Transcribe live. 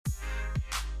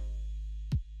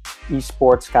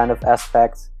esports kind of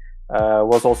aspect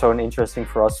was also interesting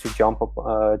for us to jump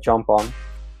on.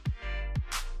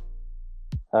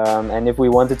 And if we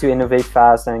wanted to innovate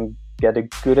fast and get a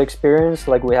good experience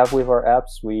like we have with our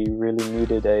apps, we really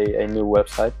needed a new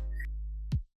website.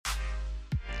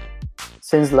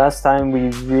 Since last time, we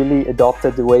really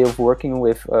adopted the way of working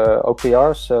with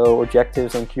OKR, so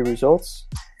objectives and key results.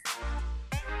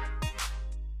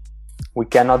 We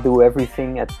cannot do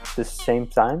everything at the same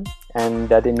time, and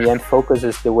that in the end focus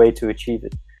is the way to achieve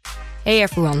it. Hey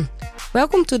everyone,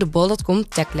 welcome to the Bol.com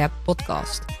Tech Lab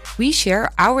podcast. We share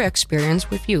our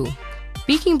experience with you,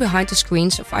 peeking behind the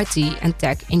screens of IT and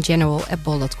tech in general at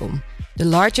Bol.com, the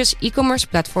largest e-commerce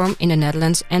platform in the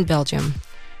Netherlands and Belgium.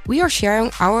 We are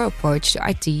sharing our approach to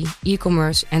IT,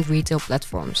 e-commerce and retail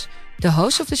platforms. The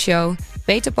hosts of the show,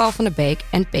 Peter Paul van der Beek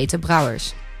and Peter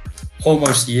Brouwers.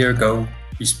 Almost a year ago,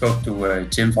 we spoke to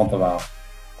Jim van der Waal,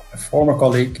 a former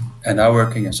colleague and now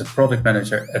working as a product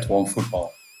manager at Onefootball.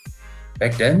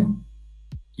 Back then,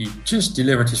 he just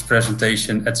delivered his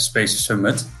presentation at the Spaces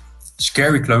Summit,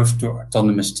 scary close to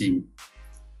autonomous team.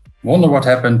 Wonder what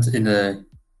happened in the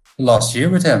last year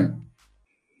with him.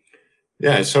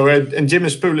 Yeah, so and Jim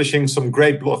is publishing some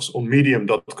great blogs on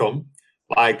medium.com,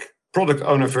 like product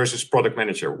owner versus product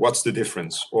manager. What's the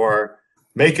difference? Or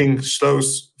making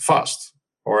slows fast.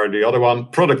 Or the other one,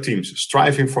 product teams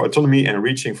striving for autonomy and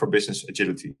reaching for business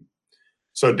agility.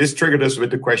 So this triggered us with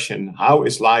the question, how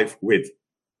is life with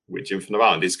Jim van der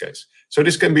Waal in this case? So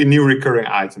this can be a new recurring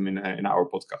item in our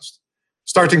podcast.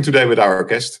 Starting today with our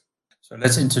guest. So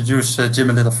let's introduce Jim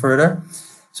a little further.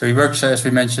 So he works, as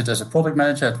we mentioned, as a product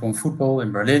manager at Onefootball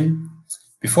in Berlin.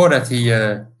 Before that, he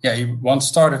once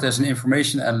started as an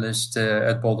information analyst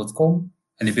at Bol.com,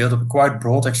 and he built up a quite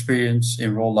broad experience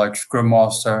in roles like Scrum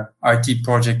Master, IT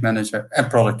project manager, and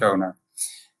product owner.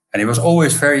 And he was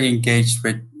always very engaged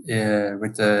with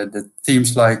the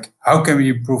themes like how can we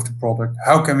improve the product,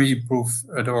 how can we improve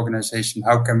the organization,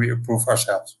 how can we improve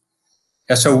ourselves.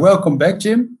 Yeah, so welcome back,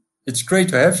 Jim. It's great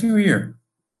to have you here.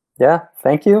 Yeah,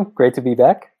 thank you. Great to be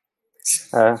back.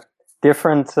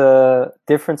 Different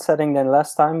setting than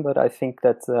last time, but I think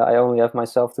that I only have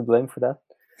myself to blame for that.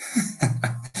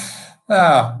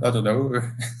 I don't know.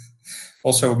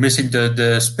 Also missing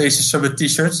the Spaces Summit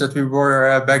t-shirts that we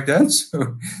wore back then.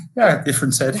 So yeah,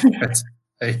 different setting. But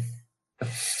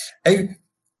hey,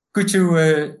 could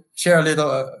you share a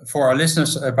little for our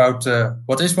listeners about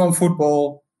what is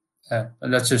Onefootball?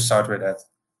 Let's just start with that.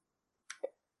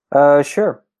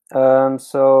 Sure.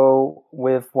 So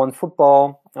with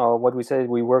Onefootball, what we say is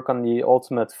we work on the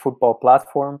ultimate football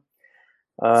platform.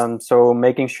 So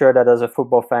making sure that as a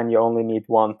football fan, you only need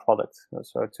one product.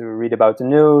 So to read about the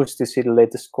news, to see the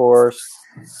latest scores.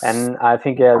 And I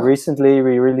think recently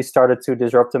we really started to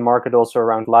disrupt the market also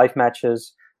around live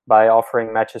matches by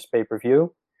offering matches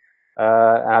pay-per-view.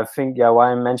 And I think,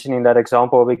 why I'm mentioning that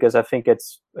example, because I think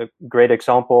it's a great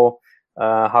example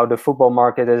how the football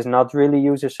market is not really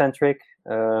user-centric.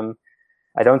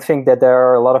 I don't think that there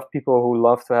are a lot of people who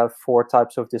love to have four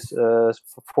types of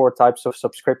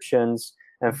subscriptions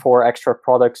and 4 extra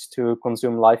products to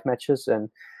consume live matches, and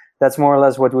that's more or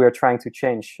less what we are trying to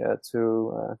change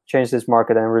this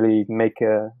market and really make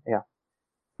a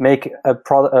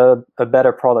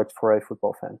better product for a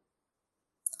football fan.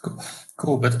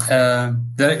 Cool, but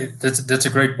that's a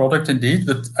great product indeed.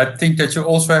 But I think that you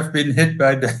also have been hit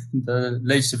by the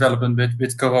latest development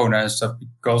with Corona and stuff,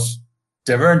 because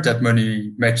there weren't that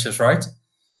many matches, right?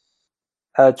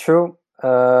 True.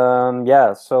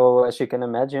 So as you can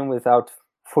imagine, without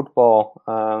football,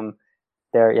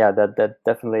 that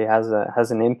definitely has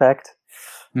an impact.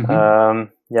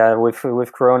 Mm-hmm.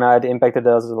 With Corona, it impacted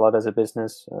us a lot as a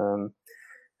business.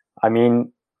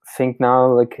 Think now,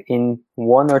 like in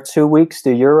 1 or 2 weeks,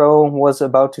 the Euro was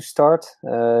about to start,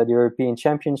 the European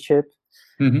Championship.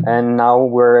 Mm-hmm. And now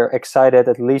we're excited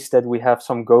at least that we have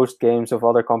some ghost games of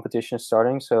other competitions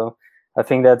starting. So I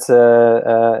think that's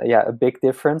a big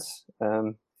difference.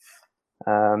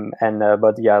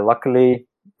 Luckily,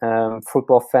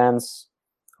 football fans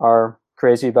are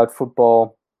crazy about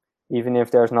football, even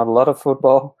if there's not a lot of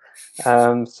football.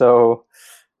 We're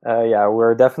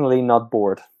definitely not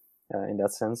bored in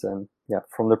that sense. And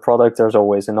from the product, there's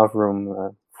always enough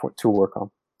room to work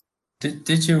on.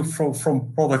 Did you,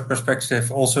 from product perspective,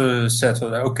 also said,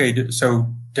 okay, so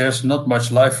there's not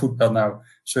much live football now,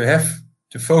 so you have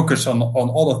to focus on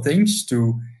other things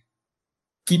to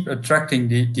keep attracting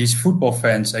these football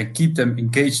fans and keep them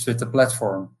engaged with the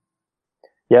platform?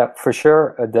 Yeah, for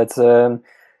sure. That's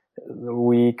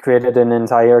we created an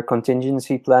entire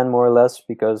contingency plan, more or less,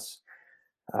 because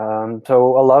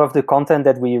So a lot of the content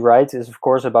that we write is, of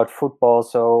course, about football.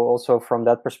 So also from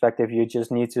that perspective, you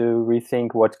just need to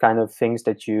rethink what kind of things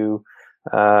that you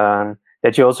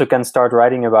also can start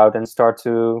writing about and start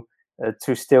to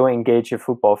still engage a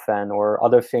football fan or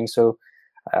other things. So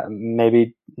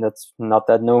maybe that's not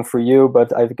that known for you,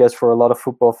 but I guess for a lot of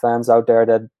football fans out there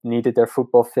that needed their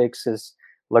football fixes,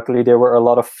 luckily there were a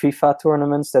lot of FIFA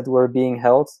tournaments that were being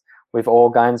held with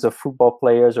all kinds of football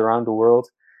players around the world.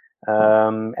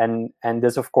 And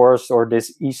this, of course, or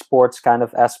this esports kind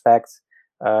of aspect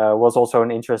was also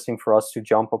an interesting for us to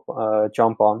jump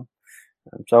on.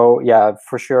 So yeah,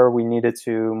 for sure, we needed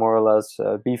to more or less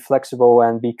be flexible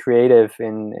and be creative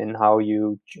in how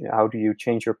do you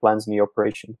change your plans in the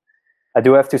operation. I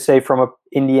do have to say,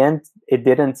 in the end, it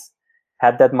didn't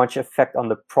have that much effect on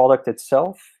the product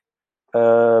itself,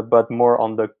 but more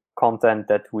on the content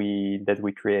that we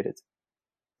created.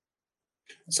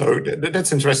 So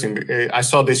that's interesting. I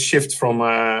saw this shift from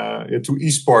to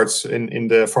esports in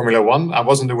the Formula One. I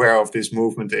wasn't aware of this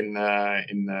movement in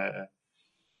the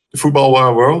football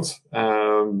world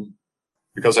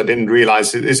because I didn't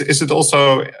realize it. Is it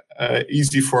also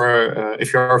easy for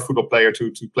if you're a football player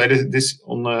to play this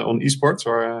on esports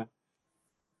or?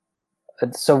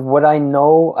 So what I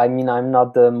know, I mean, I'm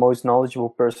not the most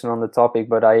knowledgeable person on the topic,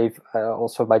 but I've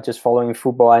also, by just following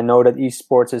football, I know that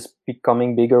esports is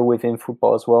becoming bigger within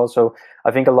football as well. So I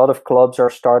think a lot of clubs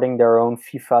are starting their own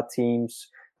FIFA teams,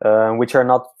 which are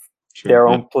not their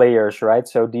own players, right?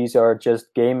 So these are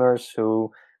just gamers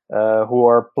who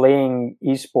are playing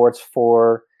esports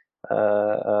for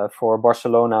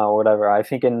Barcelona or whatever. I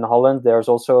think in Holland there's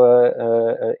also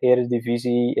a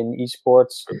Eredivisie in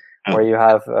esports where you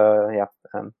have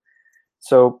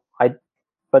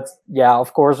but yeah,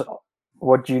 of course,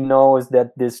 what you know is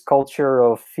that this culture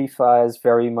of FIFA is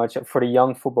very much for the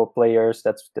young football players.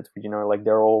 That's like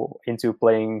they're all into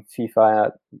playing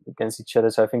FIFA against each other.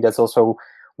 So I think that's also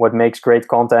what makes great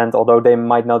content, although they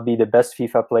might not be the best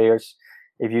FIFA players.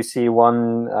 If you see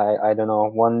one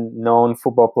known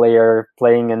football player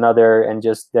playing another and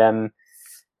just them,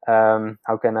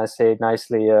 how can I say it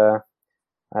nicely,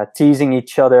 teasing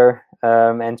each other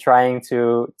and trying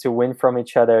to win from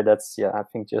each other, that's, I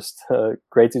think just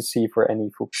great to see for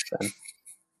any football fan.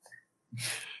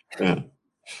 Yeah.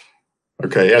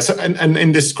 Okay. Yeah. So, and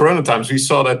in this Corona times, we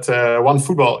saw that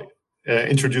Onefootball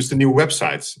introduced a new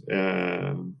website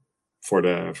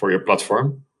for your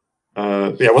platform.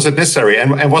 Was it necessary,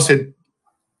 and was it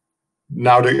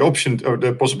now the option or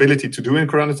the possibility to do in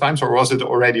Corona times, or was it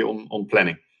already on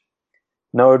planning?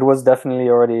 No, it was definitely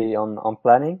already on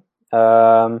planning,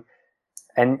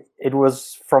 and it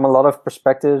was, from a lot of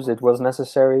perspectives, it was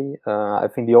necessary. I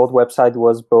think the old website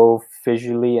was both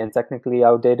visually and technically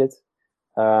outdated,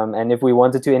 and if we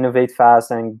wanted to innovate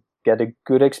fast and get a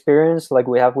good experience like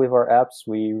we have with our apps,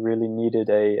 we really needed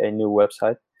a new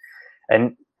website.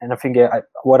 And I think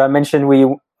what I mentioned, we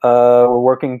were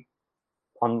working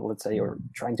on, let's say, or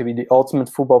trying to be the ultimate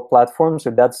football platform.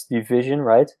 So that's the vision,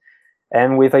 right?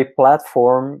 And with a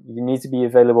platform, you need to be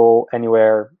available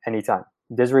anywhere, anytime,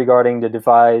 disregarding the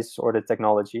device or the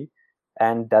technology.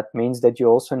 And that means that you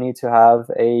also need to have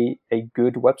a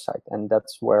good website. And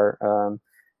that's where,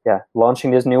 launching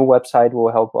this new website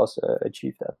will help us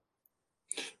achieve that.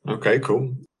 Okay,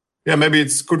 cool. Yeah, maybe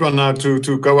it's a good one now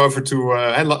to go over to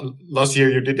last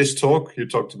year you did this talk. You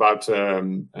talked about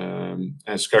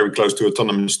it's very close to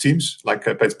autonomous teams, like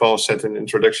Peter Paul said in the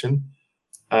introduction.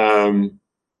 In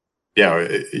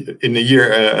a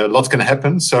year, a lot can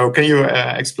happen. So can you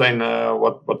explain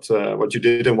what you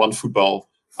did in Onefootball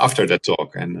after that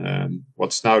talk, and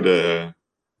what's now the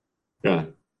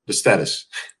status?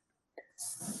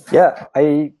 Yeah,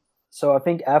 I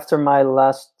think after my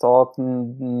last talk,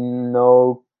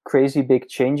 no crazy big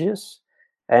changes,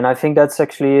 and I think that's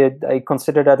actually I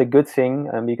consider that a good thing,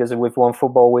 because with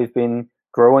Onefootball we've been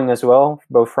growing as well,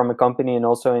 both from a company and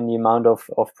also in the amount of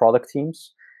product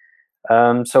teams.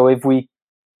 So if we,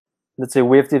 let's say,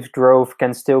 with this growth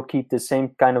can still keep the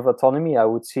same kind of autonomy, I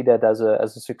would see that as a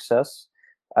success.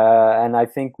 And I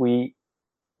think we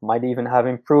might even have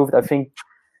improved. I think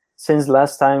since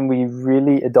last time we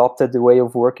really adopted the way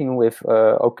of working with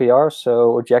OKR,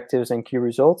 so objectives and key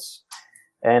results.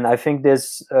 And I think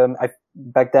this,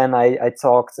 back then I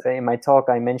talked, in my talk,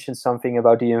 I mentioned something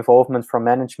about the involvement from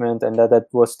management, and that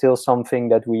was still something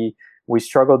that we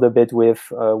struggled a bit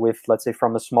with, let's say,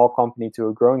 from a small company to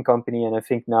a growing company. And I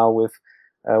think now with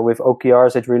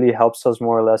OKRs, it really helps us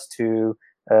more or less to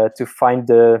find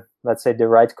the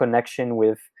right connection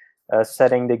with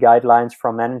setting the guidelines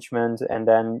from management, and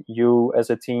then you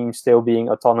as a team still being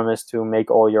autonomous to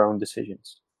make all your own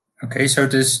decisions. Okay, so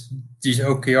these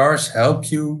OKRs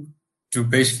help you to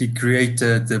basically create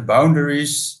the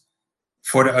boundaries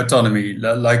for the autonomy.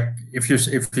 Like if you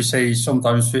say,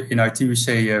 sometimes in IT we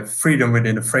say freedom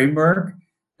within a framework,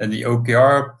 then the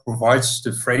OKR provides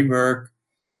the framework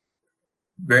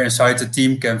where inside the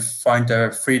team can find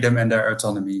their freedom and their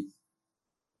autonomy.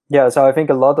 Yeah, so I think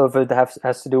a lot of it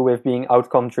has to do with being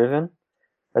outcome driven.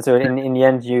 So in the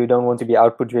end, you don't want to be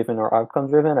output driven or outcome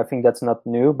driven. I think that's not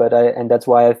new, and that's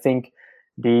why I think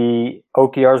the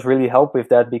OKRs really help with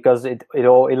that, because it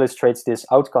all illustrates this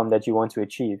outcome that you want to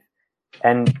achieve.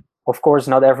 And of course,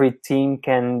 not every team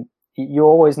can. You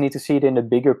always need to see it in the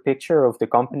bigger picture of the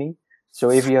company. So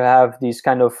if you have these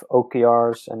kind of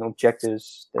OKRs and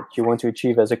objectives that you want to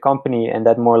achieve as a company, and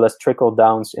that more or less trickle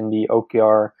downs in the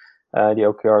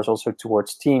OKRs also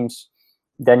towards teams,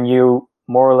 then you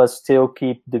more or less still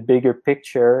keep the bigger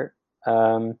picture,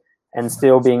 and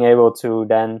still being able to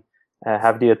then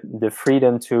have the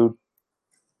freedom to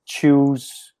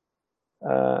choose.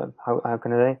 How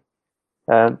can I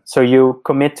say? So you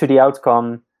commit to the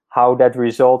outcome, how that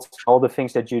results, all the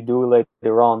things that you do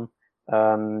later on.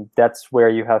 That's where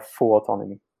you have full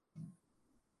autonomy.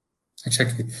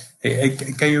 Exactly.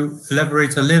 Can you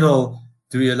elaborate a little?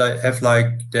 Do you have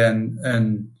then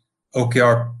an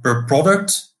OKR per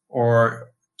product, or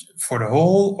for the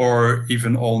whole, or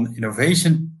even on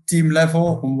innovation team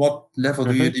level? On what level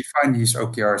do you define these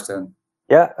OKRs then?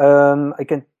 Yeah, I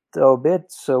can tell a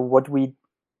bit. So what we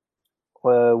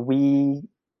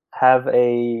have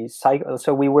a cycle.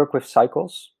 So we work with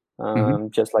cycles,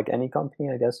 just like any company,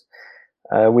 I guess.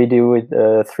 We do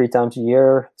it 3 times a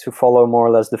year to follow more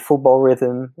or less the football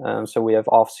rhythm. So we have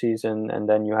off season, and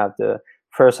then you have the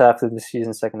first half of the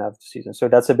season, second half of the season. So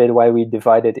that's a bit why we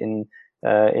divide it in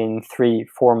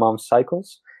 3-4 month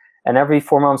cycles. And every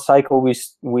 4-month cycle,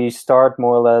 we start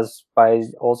more or less by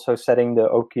also setting the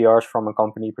OKRs from a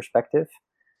company perspective.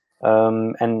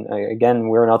 And again,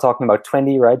 we're not talking about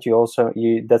 20, right?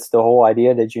 That's the whole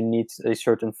idea, that you need a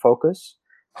certain focus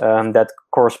that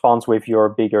corresponds with your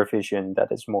bigger vision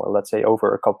that is more, let's say,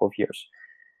 over a couple of years.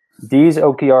 These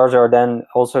OKRs are then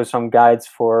also some guides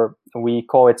for, we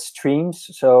call it streams.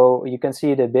 So you can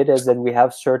see it a bit as that we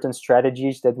have certain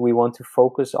strategies that we want to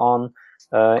focus on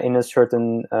in a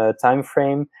certain time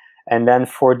frame. And then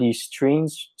for these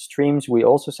streams, we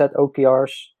also set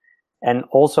OKRs. And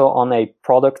also on a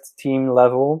product team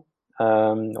level,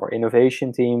 or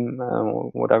innovation team,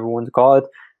 whatever you want to call it,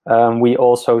 we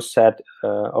also set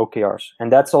OKRs.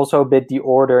 And that's also a bit the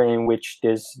order in which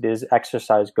this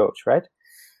exercise goes, right?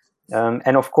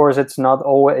 And of course, it's not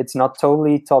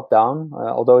totally top down,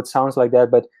 although it sounds like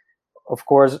that. But of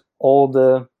course,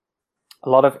 a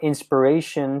lot of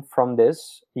inspiration from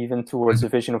this, even towards the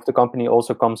vision of the company,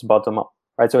 also comes bottom up,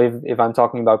 right? So if I'm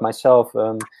talking about myself,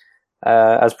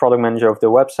 as product manager of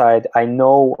the website, I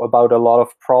know about a lot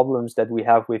of problems that we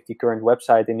have with the current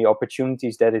website and the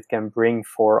opportunities that it can bring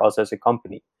for us as a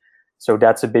company. So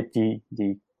that's a bit the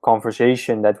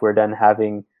conversation that we're then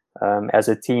having as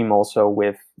a team, also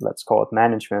with, let's call it,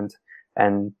 management.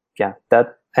 And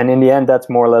and in the end, that's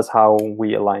more or less how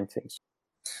we align things.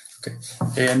 Okay,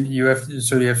 and you have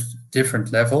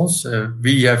different levels.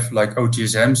 We have like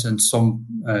OGSMs, and some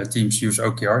teams use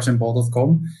OKRs in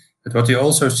Bol.com. But what you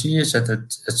also see is that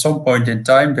at some point in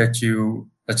time that you,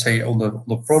 let's say on the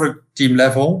product team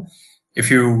level, if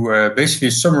you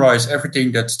basically summarize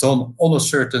everything that's done on a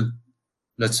certain,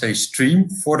 let's say, stream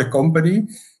for the company,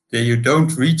 then you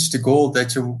don't reach the goal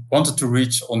that you wanted to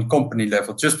reach on company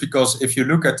level. Just because if you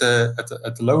look at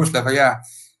the lowest level,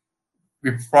 we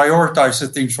prioritize the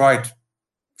things right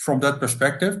from that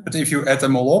perspective. But if you add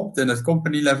them all up, then at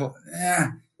company level,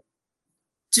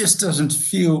 just doesn't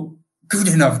feel good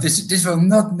enough. This will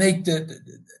not make the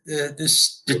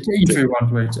change we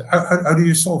want with. How do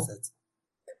you solve that?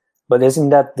 But isn't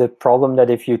that the problem, that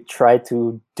if you try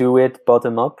to do it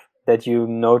bottom up, that you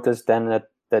notice then that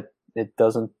it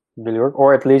doesn't really work?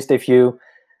 Or at least if you,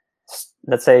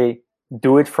 let's say,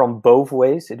 do it from both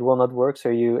ways, it will not work. So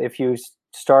if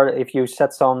you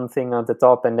set something at the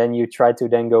top and then you try to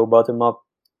then go bottom up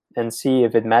and see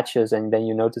if it matches, and then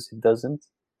you notice it doesn't.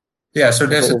 Yeah, so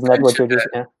there's isn't that what you're just,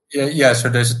 yeah. So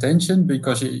there's a tension,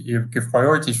 because you give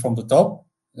priorities from the top,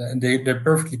 and they're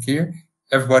perfectly clear.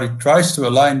 Everybody tries to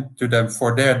align to them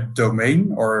for their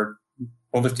domain, or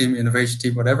product team, innovation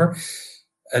team, whatever,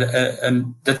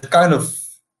 and that kind of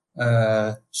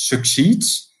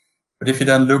succeeds. But if you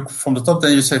then look from the top,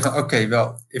 then you say, okay,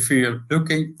 well, if we're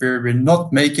looking, we're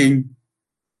not making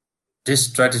this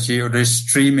strategy or this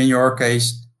stream in your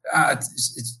case,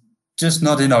 it's just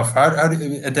not enough.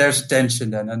 There's a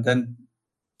tension then, and then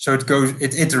so it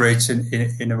iterates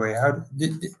in a way.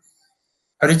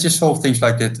 How did you solve things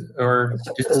like that? Or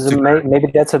maybe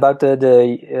that's about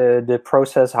the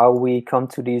process, how we come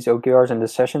to these OKRs and the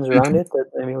sessions around it. That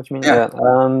maybe what you mean. Yeah.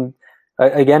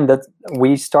 Again, that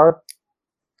we start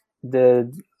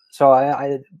so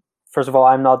I first of all,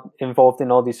 I'm not involved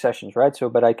in all these sessions, right? So,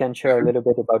 but I can share a little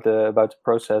bit about the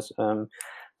process.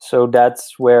 So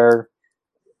that's where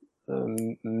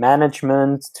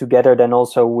management, together then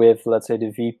also with, let's say,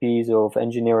 the VPs of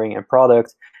engineering and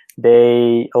product,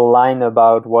 they align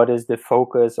about what is the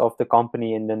focus of the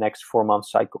company in the next 4-month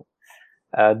cycle.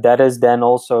 That is then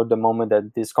also the moment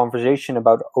that this conversation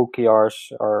about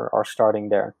OKRs are starting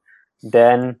there.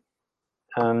 Then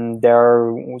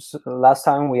last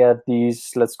time we had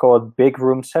these, let's call it big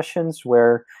room sessions,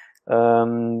 where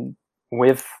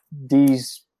with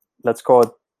these, let's call it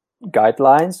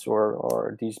guidelines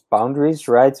or these boundaries,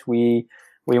 right? We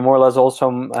more or less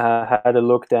also had a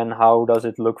look then, how does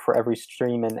it look for every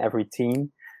stream and every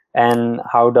team, and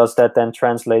how does that then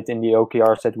translate in the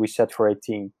OKRs that we set for a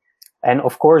team. And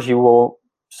of course, you will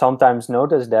sometimes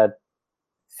notice that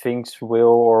things will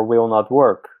or will not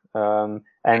work.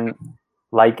 And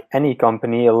like any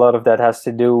company, a lot of that has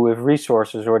to do with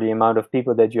resources or the amount of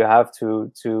people that you have to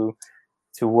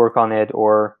work on it,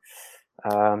 or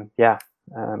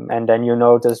and then you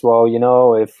notice, well,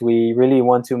 if we really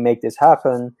want to make this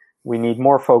happen, we need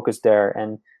more focus there,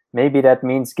 and maybe that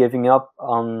means giving up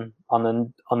on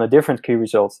a different key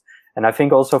result. And I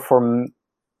think also for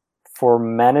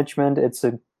management, it's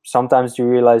sometimes the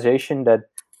realization that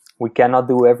we cannot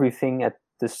do everything at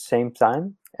the same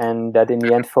time, and that in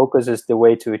the end, focus is the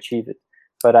way to achieve it.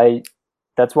 But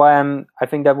that's why I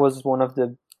think that was one of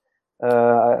the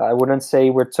I wouldn't say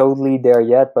we're totally there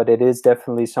yet, but it is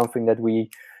definitely something that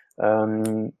we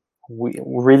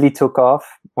really took off,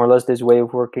 more or less, this way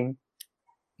of working,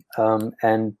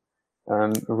 and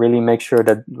really make sure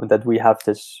that we have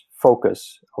this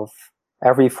focus of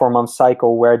every 4-month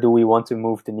cycle. Where do we want to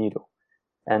move the needle,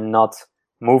 and not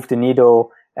move the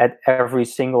needle at every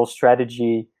single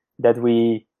strategy that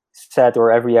we set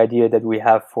or every idea that we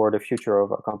have for the future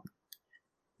of our company.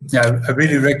 Yeah, I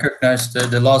really recognize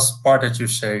the last part that you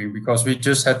say, because we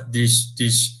just had these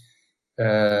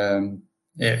where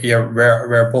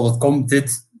Bol.com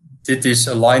did this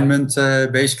alignment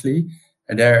basically,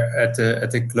 and there at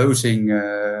the closing,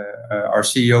 our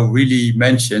CEO really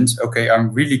mentioned, okay,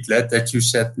 I'm really glad that you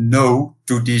said no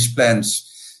to these plans,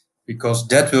 because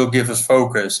that will give us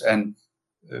focus. And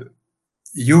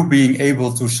you being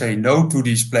able to say no to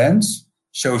these plans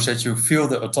shows that you feel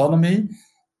the autonomy,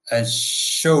 and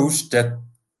shows that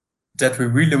we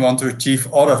really want to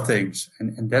achieve other things.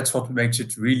 And that's what makes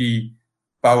it really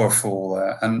powerful.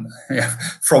 And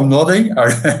from nodding,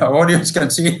 our audience can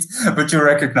see it, but you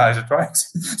recognize it, right?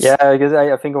 Yeah, because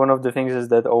I think one of the things is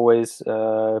that always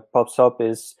pops up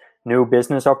is new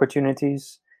business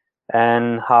opportunities,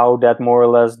 and how that more or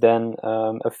less then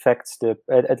affects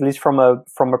at least from a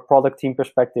product team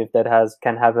perspective, that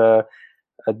can have a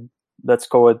let's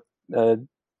call it a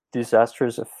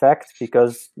disastrous effect.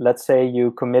 Because let's say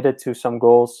you committed to some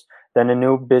goals, then a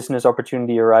new business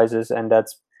opportunity arises, and it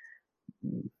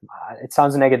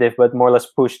sounds negative, but more or less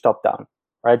pushed top down,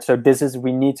 right? So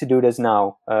we need to do this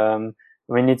now.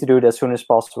 We need to do it as soon as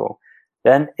possible.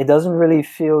 Then it doesn't really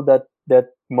feel that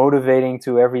motivating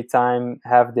to every time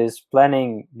have this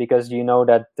planning, because you know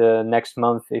that the next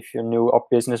month, if your new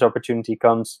business opportunity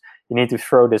comes, you need to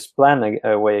throw this plan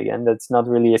away again. That's not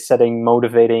really setting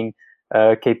motivating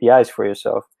KPIs for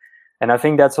yourself. And I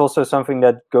think that's also something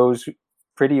that goes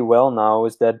pretty well now,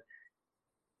 is that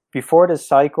before the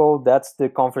cycle, that's the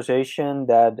conversation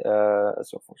that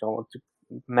so for example,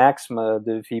 Max,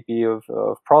 the VP of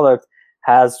product,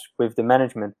 has with the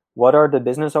management. What are the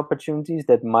business opportunities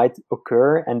that might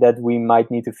occur and that we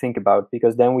might need to think about?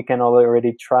 Because then we can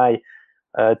already try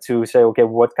to say, okay,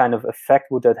 what kind of effect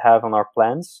would that have on our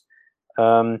plans?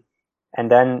 And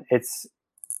then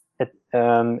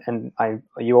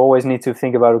you always need to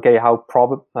think about, okay, how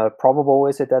probable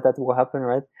is it that will happen,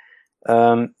 right?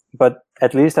 But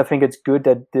at least I think it's good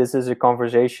that this is a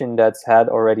conversation that's had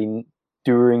already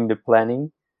during the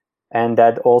planning, and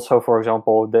that also, for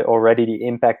example, already the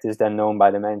impact is then known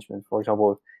by the management. For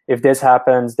example, if this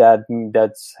happens, that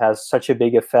has such a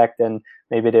big effect, and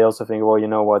maybe they also think, well, you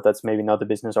know what, that's maybe not a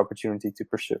business opportunity to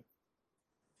pursue.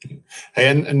 Hey,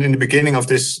 and in the beginning of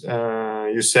this,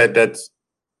 you said that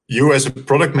you as a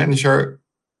product manager,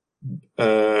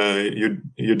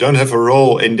 you don't have a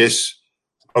role in this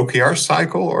OKR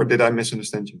cycle, or did I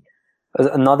misunderstand you?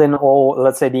 Not in all,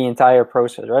 let's say, the entire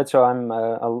process, right? So I'm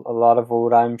a lot of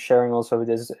what I'm sharing also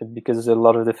is because a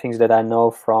lot of the things that I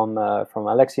know from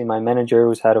Alexi, my manager,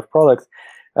 who's head of product.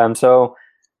 So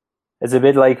it's a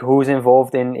bit like who's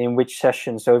involved in which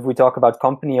session. So if we talk about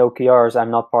company OKRs,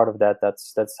 I'm not part of that.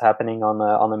 That's happening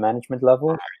on a management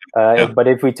level. But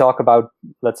if we talk about,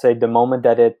 let's say, the moment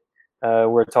that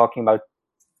we're talking about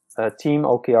team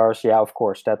OKRs, yeah, of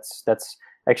course, that's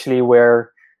actually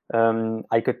where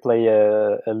I could play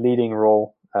a leading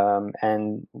role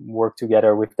and work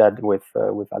together with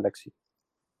Alexi.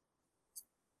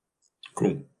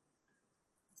 Cool.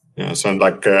 Yeah, so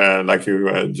like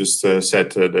you just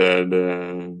said,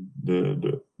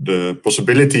 the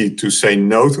possibility to say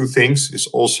no to things is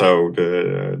also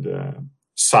the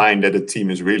sign that the team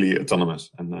is really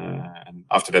autonomous, and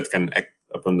after that can act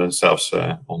upon themselves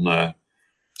on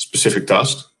specific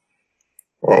tasks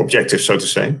or objectives, so to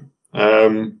say.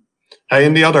 Hey,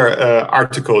 in the other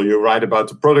article, you write about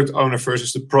the product owner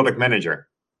versus the product manager.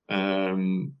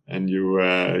 And your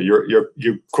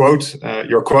quote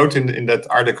in that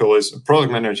article is, a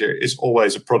product manager is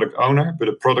always a product owner, but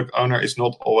a product owner is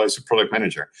not always a product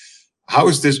manager. How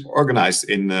is this organized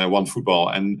in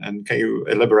Onefootball, and can you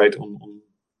elaborate on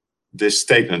this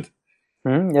statement?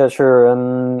 Yeah, sure.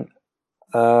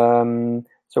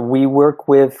 So we work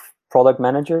with product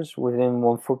managers within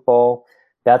Onefootball.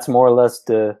 That's more or less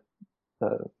the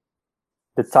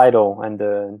title and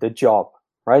the job.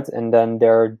 Right, and then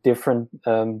there are different,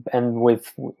 and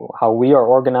with how we are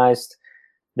organized,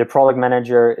 the product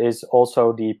manager is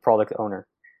also the product owner.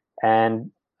 And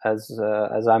as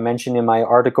I mentioned in my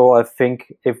article, I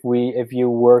think if you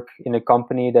work in a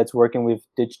company that's working with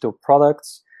digital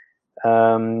products,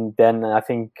 then I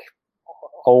think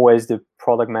always the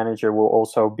product manager will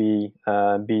also be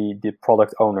the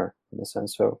product owner in a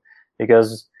sense. So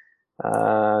because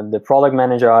the product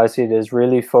manager, I see it, is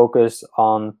really focused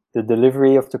on the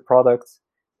delivery of the product,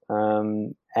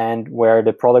 and where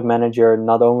the product manager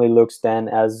not only looks then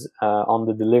as on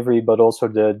the delivery, but also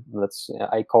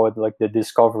I call it like the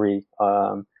discovery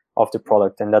of the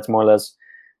product, and that's more or less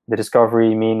the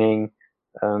discovery, meaning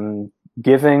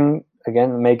giving,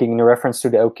 again, making a reference to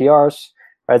the OKRs,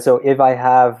 right? So if I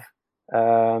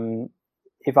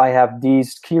have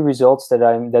these key results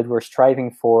that we're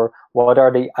striving for, what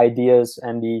are the ideas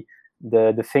and the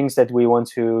things that we want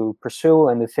to pursue,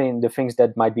 and the things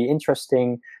that might be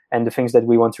interesting, and the things that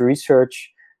we want to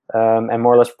research, and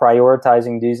more or less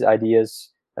prioritizing these ideas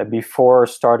before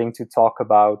starting to talk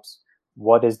about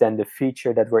what is then the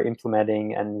feature that we're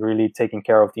implementing, and really taking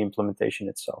care of the implementation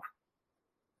itself.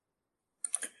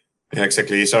 Yeah,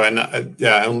 exactly. So, and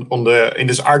in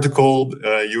this article,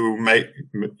 you made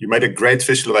a great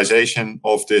visualization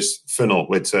of this funnel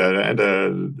with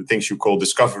the things you call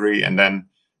discovery, and then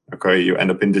you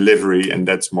end up in delivery, and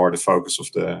that's more the focus of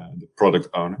the product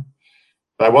owner.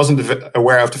 But I wasn't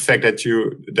aware of the fact that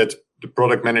the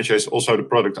product manager is also the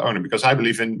product owner, because I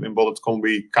believe in Bol.com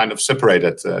we kind of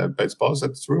separated. Is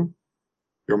that true?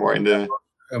 You're more in the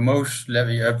most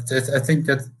level. I think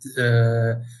that.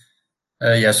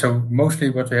 So mostly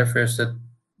what we have is that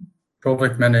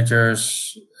product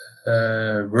managers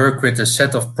work with a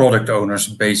set of product owners.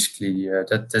 Basically,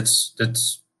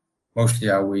 that's mostly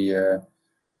how we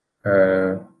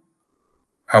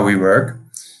work.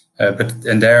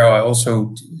 And there I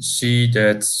also see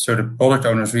that so the product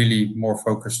owner is really more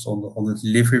focused on the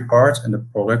delivery part, and the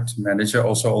product manager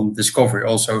also on discovery,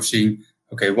 also seeing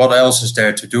what else is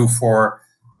there to do for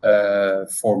the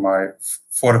product,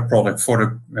 for the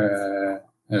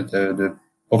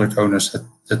product owners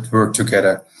that work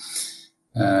together.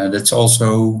 That's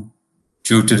also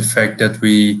due to the fact that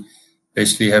we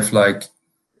basically have, like,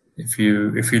 if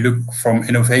you look from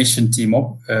innovation team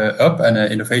up, and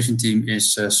an innovation team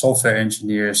is software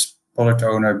engineers, product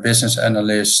owner, business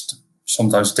analyst,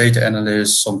 sometimes data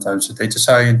analyst, sometimes a data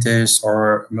scientist,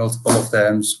 or multiple of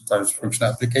them, sometimes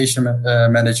functional application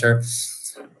manager.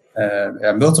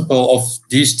 Multiple of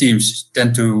these teams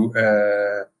tend to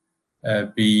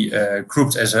be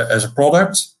grouped as a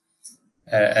product,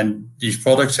 and these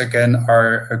products again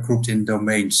are grouped in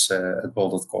domains at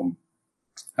Bol.com.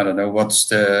 I don't know what's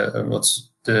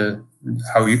the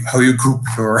how you group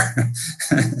your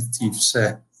teams,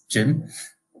 Jim.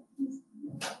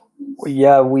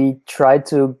 Yeah, we try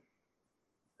to.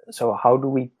 So how do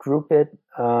we group it?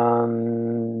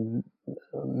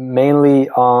 Mainly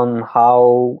on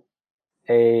how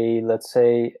let's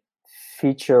say,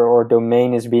 feature or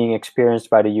domain is being experienced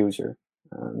by the user.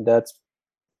 I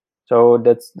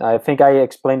think I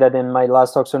explained that in my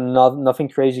last talk. So nothing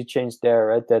crazy changed there,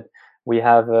 right? That we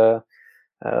have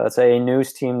let's say a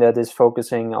news team that is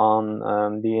focusing on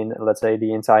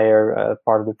the entire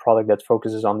part of the product that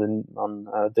focuses on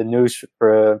the news,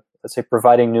 let's say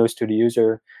providing news to the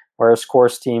user, whereas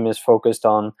scores team is focused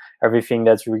on everything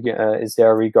that's is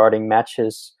there regarding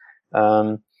matches,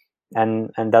 And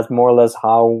that's more or less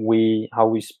how we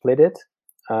split it,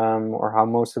 or how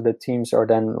most of the teams are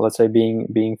then, let's say,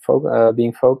 being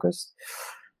focused.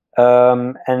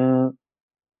 And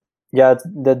yeah,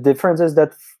 the difference is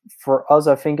that for us,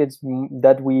 I think it's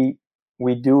that we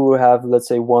do have, let's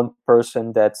say, one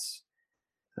person that's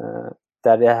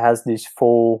that has this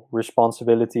full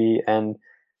responsibility, and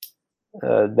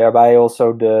thereby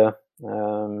also the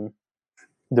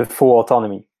full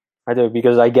autonomy, right?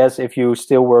 Because I guess if you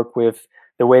still work with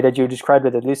the way that you described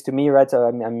it, at least to me, right?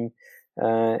 So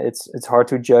it's hard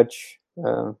to judge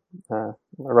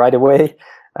right away,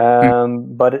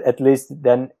 but at least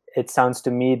then it sounds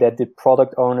to me that the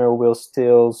product owner will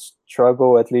still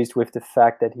struggle, at least with the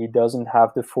fact that he doesn't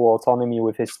have the full autonomy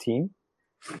with his team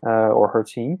or her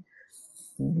team,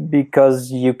 because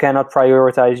you cannot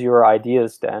prioritize your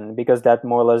ideas then, because that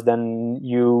more or less then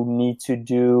you need to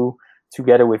do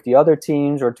together with the other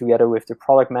teams or together with the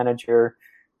product manager.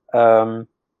 That's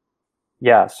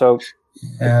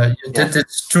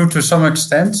true to some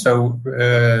extent. So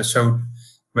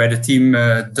where the team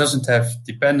doesn't have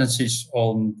dependencies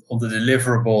on the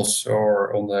deliverables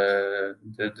or on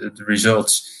the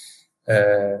results,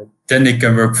 then they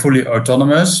can work fully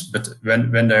autonomous. But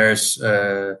when there's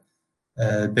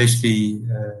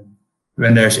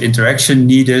when there's interaction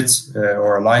needed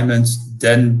or alignment,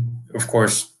 then of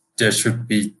course there should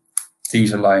be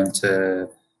things aligned to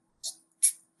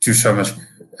some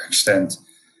extent.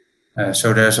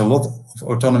 So there's a lot of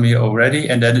autonomy already,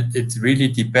 and then it really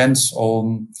depends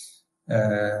on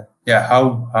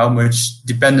how much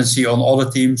dependency on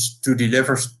other teams to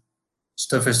deliver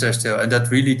stuff is there still, and that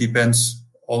really depends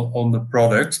on the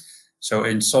product. So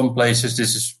in some places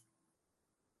this is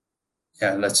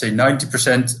let's say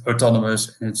 90%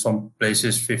 autonomous, and in some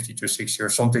places 50 to 60 or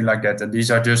something like that. And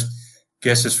these are just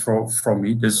guesses from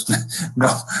me. There's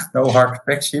no hard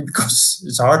facts here because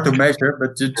it's hard to measure,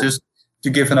 but just to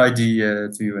give an idea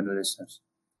to you and the listeners.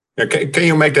 Yeah, can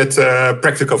you make that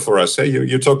practical for us?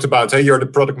 You talked about you're the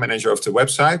product manager of the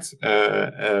website.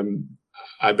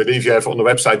 I believe you have on the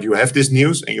website, you have this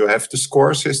news and you have the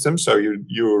score system. So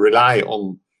you rely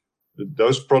on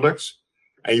those products.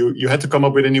 And you had to come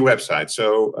up with a new website.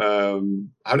 So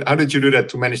how did you do that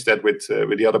to manage that with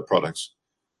the other products?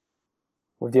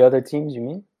 With the other teams, you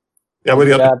mean? Yeah, with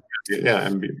the other.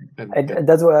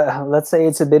 That's what, let's say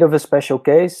it's a bit of a special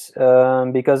case,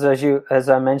 because as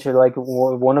I mentioned, like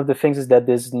one of the things is that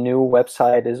this new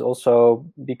website is also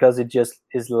because it just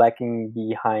is lacking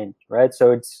behind, right?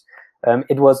 So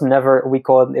it was never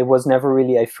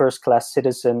really a first-class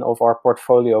citizen of our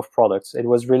portfolio of products. It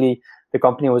was really, the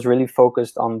company was really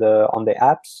focused on the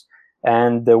apps,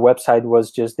 and the website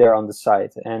was just there on the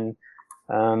side. And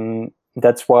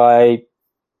that's why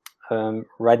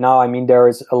right now, I mean, there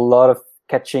is a lot of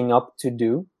catching up to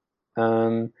do.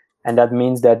 And that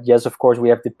means that, yes, of course, we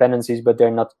have dependencies, but they're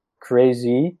not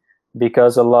crazy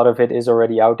because a lot of it is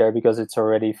already out there because it's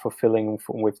already fulfilling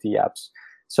with the apps.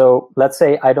 So let's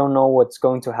say I don't know what's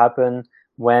going to happen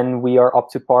when we are up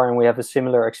to par and we have a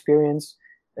similar experience.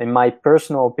 In my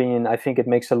personal opinion, I think it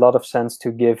makes a lot of sense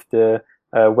to give the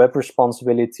web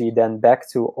responsibility then back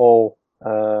to all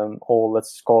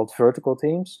let's call it vertical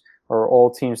teams, or all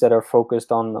teams that are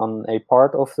focused on a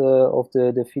part of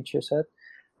the feature set.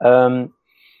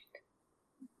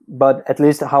 But at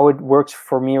least how it works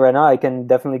for me right now, I can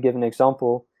definitely give an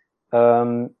example.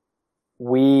 I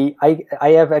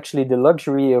have actually the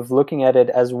luxury of looking at it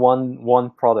as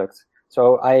one product.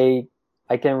 So I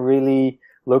can really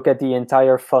look at the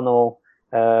entire funnel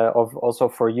of also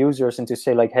for users, and to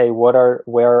say like, hey,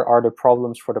 where are the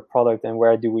problems for the product, and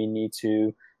where do we need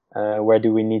to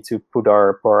put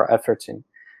our efforts in.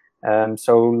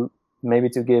 So maybe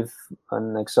to give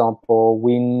an example,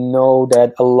 we know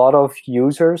that a lot of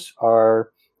users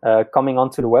are coming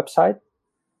onto the website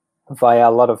via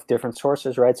a lot of different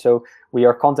sources, right? So we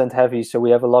are content heavy, so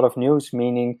we have a lot of news,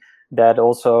 meaning that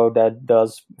also that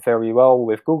does very well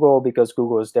with Google, because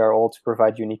Google is there all to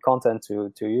provide unique content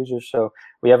to users. So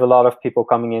we have a lot of people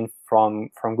coming in from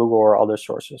Google or other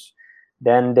sources.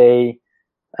 Then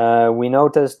we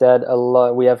noticed that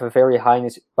we have a very high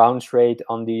bounce rate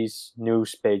on these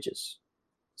news pages.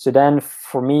 So then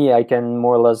for me, I can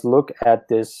more or less look at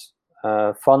this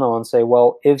funnel and say,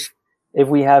 well, if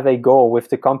we have a goal with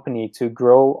the company to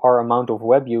grow our amount of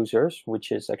web users, which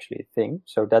is actually a thing,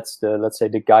 so that's let's say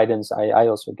the guidance I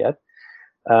also get,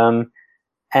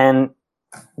 and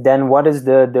then what is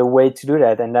the way to do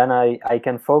that? And then I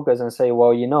can focus and say,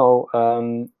 well,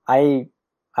 I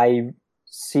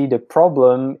see the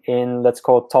problem in, let's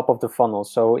call it, top of the funnel.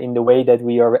 So in the way that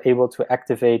we are able to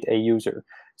activate a user.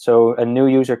 So a new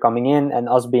user coming in and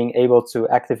us being able to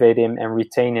activate him and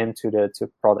retain him to the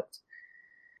product.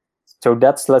 So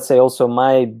that's, let's say, also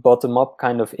my bottom-up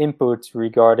kind of input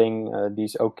regarding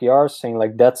these OKRs, saying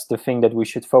like that's the thing that we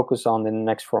should focus on in the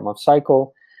next 4-month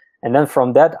cycle. And then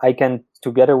from that, I can,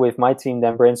 together with my team,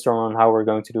 then brainstorm on how we're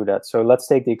going to do that. So let's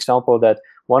take the example that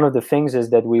one of the things is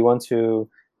that we want to,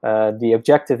 the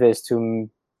objective is to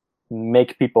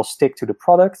make people stick to the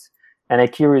product. And a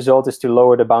key result is to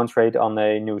lower the bounce rate on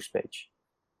a news page.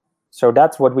 So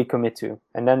that's what we commit to.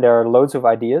 And then there are loads of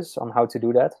ideas on how to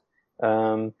do that.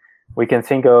 We can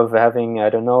think of having, I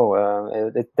don't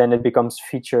know, then it becomes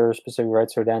feature specific,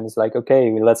 right? So then it's like,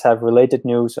 okay, let's have related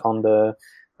news on the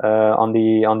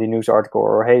news article,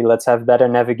 or hey, let's have better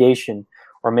navigation,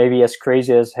 or maybe as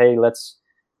crazy as, hey, let's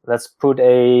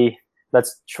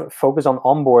focus on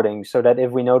onboarding, so that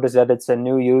if we notice that it's a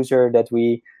new user, that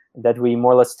we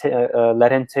more or less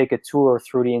let him take a tour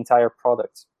through the entire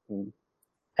product.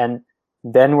 And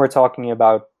then we're talking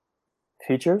about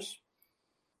features.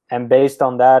 And based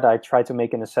on that, I try to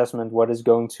make an assessment what is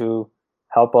going to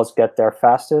help us get there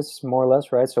fastest, more or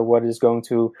less, right? So what is going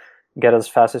to get us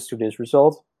fastest to this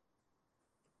result?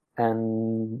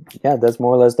 And yeah, that's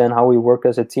more or less then how we work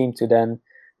as a team to then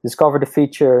discover the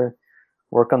feature,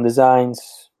 work on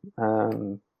designs,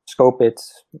 scope it,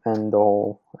 and the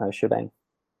whole shebang.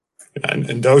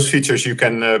 And those features you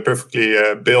can perfectly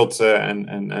build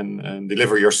and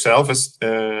deliver yourself as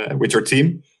with your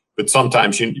team. But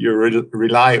sometimes you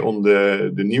rely on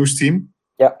the news team.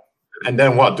 Yeah. And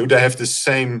then what? Do they have the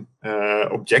same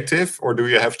objective, or do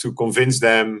you have to convince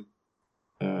them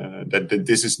that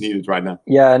this is needed right now?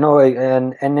 Yeah, no,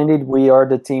 and indeed we are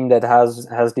the team that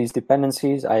has these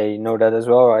dependencies. I know that as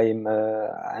well.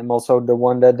 I'm also the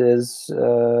one that is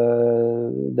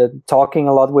that talking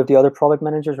a lot with the other product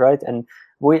managers, right? And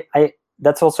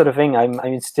that's also the thing. I'm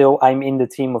in the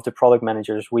team of the product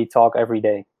managers. We talk every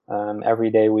day. Every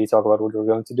day we talk about what we're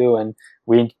going to do, and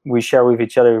we share with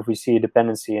each other if we see a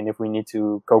dependency and if we need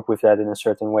to cope with that in a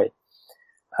certain way.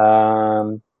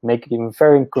 Make it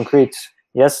very concrete.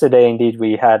 Yesterday, indeed,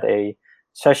 we had a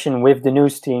session with the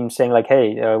news team saying like,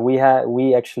 hey, we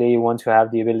actually want to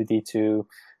have the ability to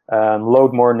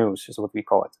load more news, is what we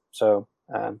call it. So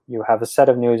you have a set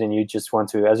of news and you just want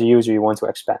to, as a user, you want to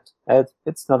expand.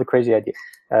 It's not a crazy idea.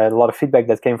 A lot of feedback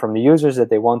that came from the users that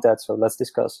they want that, so let's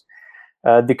discuss.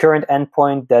 The current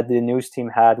endpoint that the news team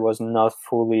had was not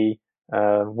fully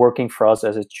working for us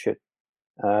as it should.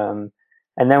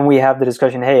 And then we have the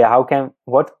discussion, hey, how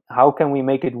can we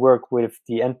make it work with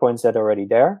the endpoints that are already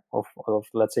there, of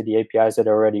let's say the APIs that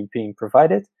are already being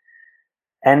provided?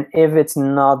 And if it's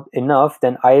not enough,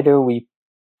 then either we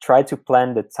try to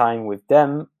plan the time with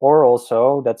them, or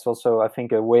also, that's also, I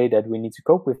think, a way that we need to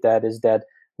cope with that, is that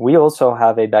we also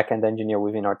have a backend engineer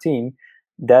within our team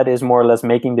that is more or less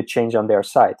making the change on their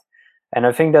side. And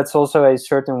I think that's also a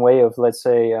certain way of, let's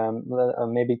say, I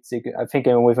think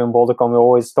within Bol.com we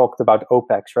always talked about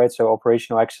OPEX, right? So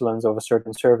operational excellence of a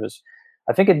certain service.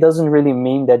 I think it doesn't really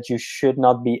mean that you should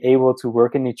not be able to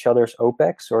work in each other's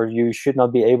OPEX, or you should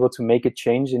not be able to make a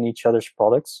change in each other's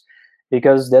products,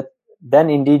 because then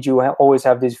indeed you always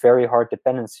have this very hard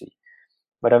dependency.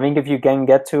 But I think if you can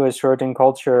get to a certain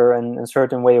culture and a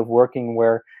certain way of working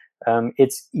where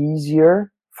it's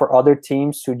easier for other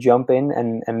teams to jump in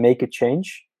and make a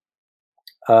change,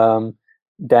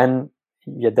 then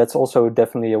yeah, that's also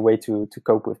definitely a way to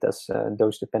cope with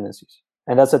those dependencies.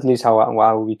 And that's at least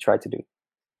how we try to do.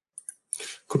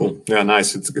 Cool. Yeah,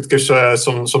 nice. It gives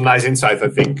some nice insight, I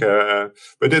think.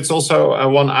 But it's also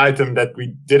one item that we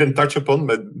didn't touch upon,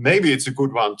 but maybe it's a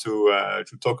good one to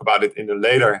talk about it in a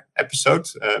later episode.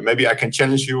 Maybe I can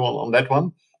challenge you on that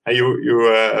one.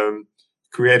 You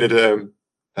created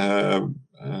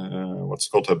what's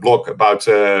called a blog about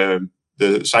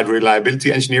the site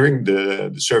reliability engineering,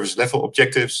 the service level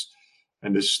objectives,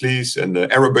 and the SLEs and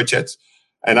the error budget.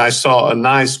 And I saw a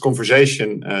nice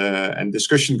conversation and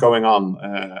discussion going on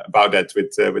about that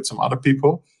with some other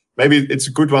people. Maybe it's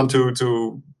a good one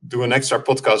to do an extra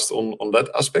podcast on that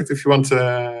aspect if you want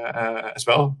as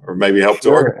well, or maybe help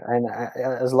sure. to. And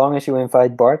as long as you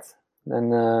invite Bart,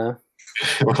 then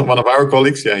one of our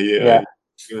colleagues, yeah,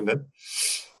 doing that.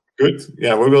 Good.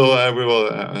 Yeah, we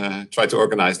will try to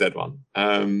organize that one.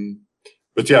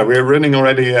 But yeah, we're running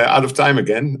already out of time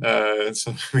again.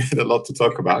 So we had a lot to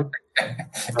talk about.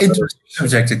 Interesting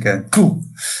subject again. Cool.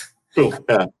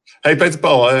 Yeah. Hey, Peter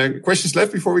Paul, questions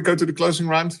left before we go to the closing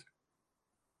round?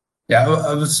 Yeah,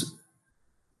 I was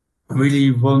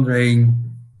really wondering,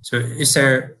 so is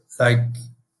there like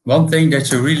one thing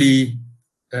that you really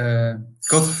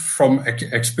got from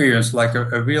experience, like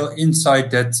a real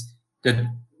insight that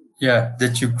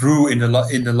that you grew in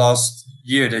the last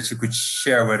year that you could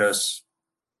share with us?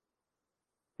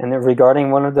 And then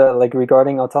regarding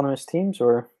regarding autonomous teams,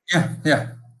 or yeah.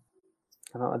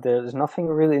 There's nothing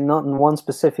really, not one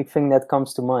specific thing that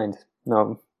comes to mind.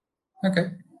 No.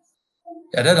 Okay.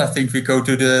 Yeah, then I think we go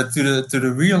to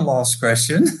the real last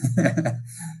question.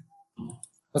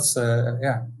 What's the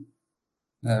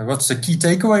key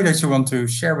takeaway that you want to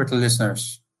share with the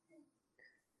listeners?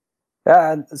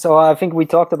 Yeah, so I think we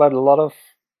talked about a lot of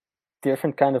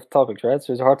different kind of topics, right?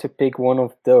 So it's hard to pick one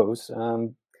of those.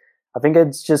 I think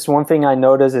it's just one thing I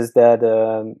notice is that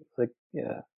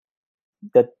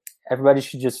that everybody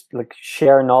should just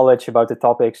share knowledge about the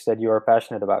topics that you are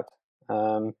passionate about.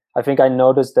 I think I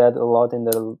noticed that a lot in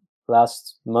the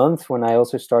last month when I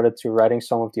also started to writing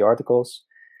some of the articles.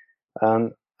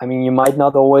 I mean, you might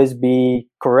not always be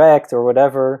correct or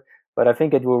whatever, but I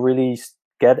think it will really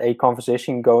get a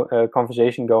conversation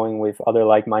going with other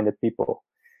like-minded people.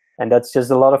 And that's just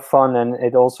a lot of fun, and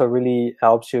it also really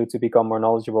helps you to become more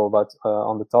knowledgeable about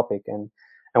on the topic. And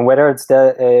whether it's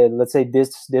let's say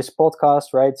this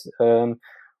podcast, right,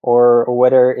 or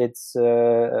whether it's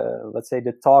let's say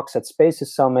the talks at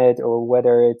Spaces Summit, or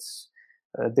whether it's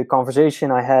the conversation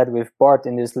I had with Bart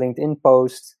in this LinkedIn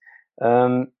post.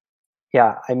 I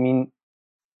mean,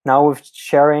 now with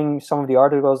sharing some of the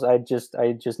articles, I just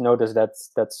noticed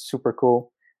that's super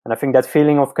cool. And I think that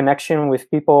feeling of connection with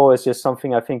people is just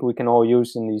something I think we can all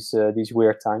use in these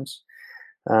weird times.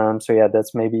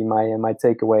 That's maybe my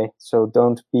takeaway. So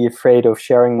don't be afraid of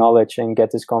sharing knowledge and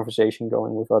get this conversation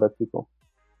going with other people.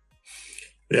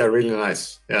 Yeah, really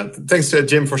nice. Yeah, thanks,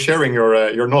 Jim, for sharing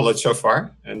your knowledge so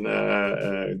far, and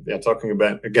talking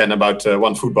about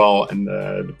Onefootball and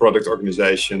the product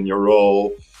organization, your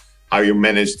role, how you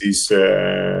manage these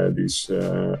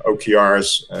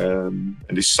OKRs and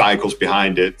these cycles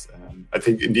behind it. I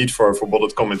think indeed for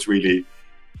Bol.com it's really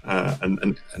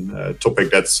a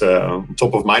topic that's on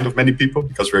top of mind of many people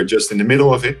because we're just in the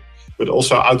middle of it. But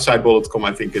also outside Bol.com,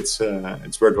 I think it's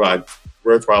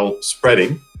worthwhile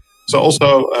spreading. So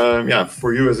also,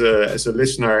 for you as a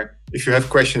listener, if you have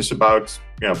questions about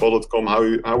Bol.com,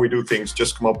 how we do things,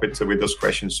 just come up with those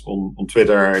questions on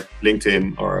Twitter,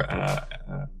 LinkedIn, or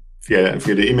via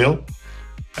the email,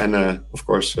 and of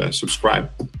course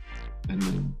subscribe.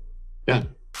 And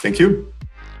thank you.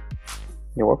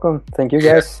 You're welcome. Thank you,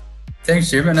 guys.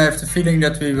 Thanks, Jim. And I have the feeling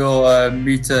that we will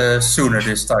meet sooner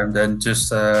this time than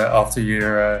just after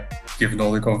you're given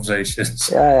all the conversations.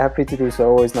 Yeah, happy to do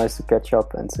so. Always nice to catch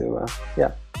up and to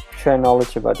share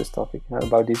knowledge about this topic,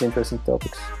 about these interesting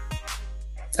topics.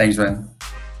 Thanks, man.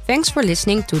 Thanks for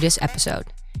listening to this episode.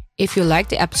 If you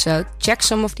liked the episode, check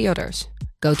some of the others.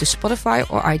 Go to Spotify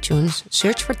or iTunes,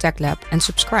 search for Tech Lab and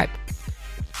subscribe.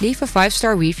 Leave a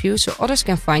 5-star review so others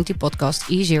can find the podcast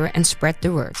easier and spread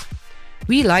the word.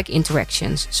 We like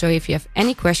interactions, so if you have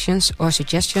any questions or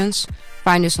suggestions,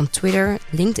 find us on Twitter,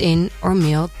 LinkedIn or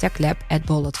mail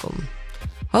techlab@bol.com.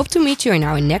 Hope to meet you in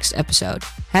our next episode.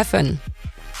 Have fun!